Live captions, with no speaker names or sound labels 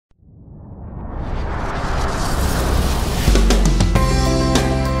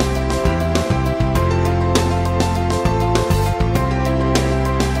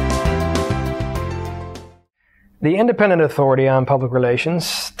The independent authority on public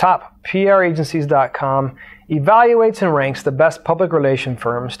relations, TopPRAgencies.com, evaluates and ranks the best public relation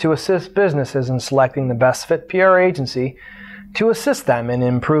firms to assist businesses in selecting the best fit PR agency to assist them in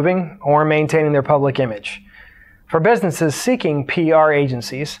improving or maintaining their public image. For businesses seeking PR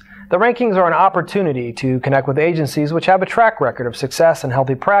agencies, the rankings are an opportunity to connect with agencies which have a track record of success and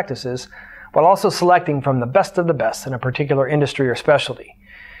healthy practices, while also selecting from the best of the best in a particular industry or specialty.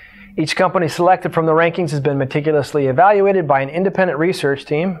 Each company selected from the rankings has been meticulously evaluated by an independent research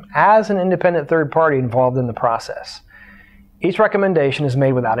team as an independent third party involved in the process. Each recommendation is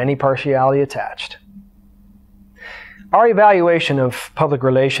made without any partiality attached. Our evaluation of public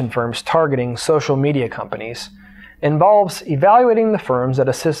relation firms targeting social media companies involves evaluating the firms that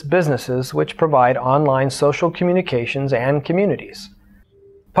assist businesses which provide online social communications and communities.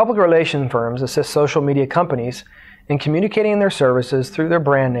 Public relation firms assist social media companies in communicating their services through their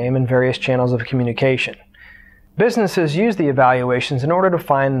brand name and various channels of communication. Businesses use the evaluations in order to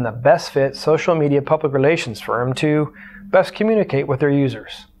find the best fit social media public relations firm to best communicate with their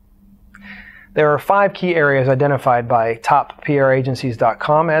users. There are 5 key areas identified by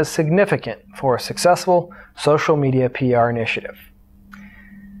TopPRAgencies.com as significant for a successful social media PR initiative.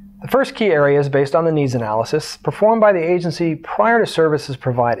 The first key area is based on the needs analysis performed by the agency prior to services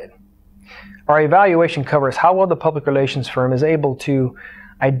provided. Our evaluation covers how well the public relations firm is able to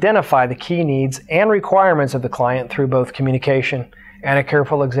identify the key needs and requirements of the client through both communication and a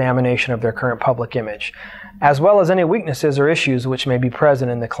careful examination of their current public image, as well as any weaknesses or issues which may be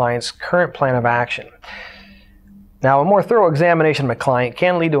present in the client's current plan of action. Now, a more thorough examination of a client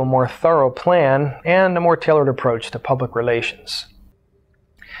can lead to a more thorough plan and a more tailored approach to public relations.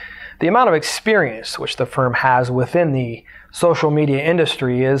 The amount of experience which the firm has within the social media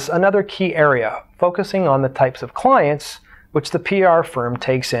industry is another key area, focusing on the types of clients which the PR firm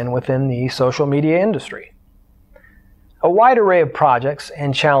takes in within the social media industry. A wide array of projects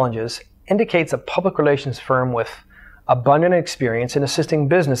and challenges indicates a public relations firm with abundant experience in assisting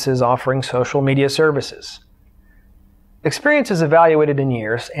businesses offering social media services. Experience is evaluated in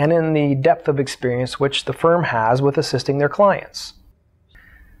years and in the depth of experience which the firm has with assisting their clients.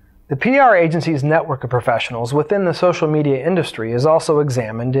 The PR agency's network of professionals within the social media industry is also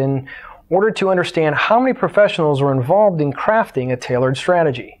examined in order to understand how many professionals are involved in crafting a tailored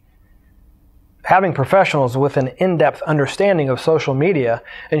strategy. Having professionals with an in-depth understanding of social media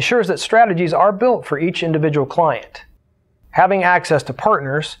ensures that strategies are built for each individual client. Having access to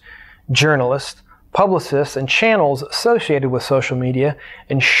partners, journalists, publicists, and channels associated with social media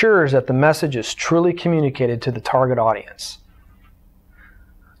ensures that the message is truly communicated to the target audience.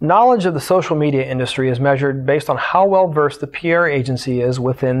 Knowledge of the social media industry is measured based on how well versed the PR agency is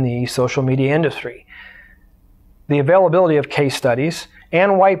within the social media industry. The availability of case studies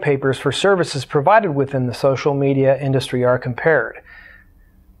and white papers for services provided within the social media industry are compared.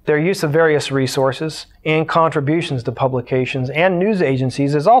 Their use of various resources and contributions to publications and news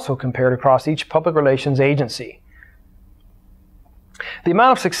agencies is also compared across each public relations agency. The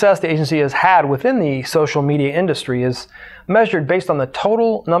amount of success the agency has had within the social media industry is measured based on the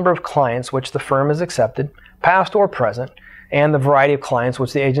total number of clients which the firm has accepted, past or present, and the variety of clients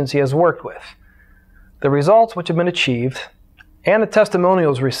which the agency has worked with. The results which have been achieved and the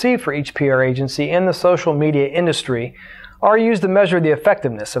testimonials received for each PR agency in the social media industry are used to measure the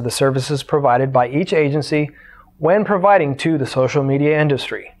effectiveness of the services provided by each agency when providing to the social media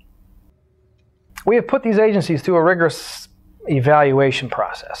industry. We have put these agencies through a rigorous evaluation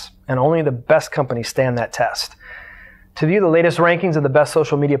process, and only the best companies stand that test. To view the latest rankings of the best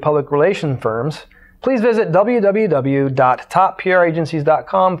social media public relation firms, please visit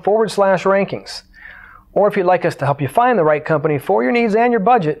www.toppragencies.com/rankings. Or if you'd like us to help you find the right company for your needs and your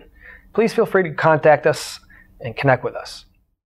budget, please feel free to contact us and connect with us.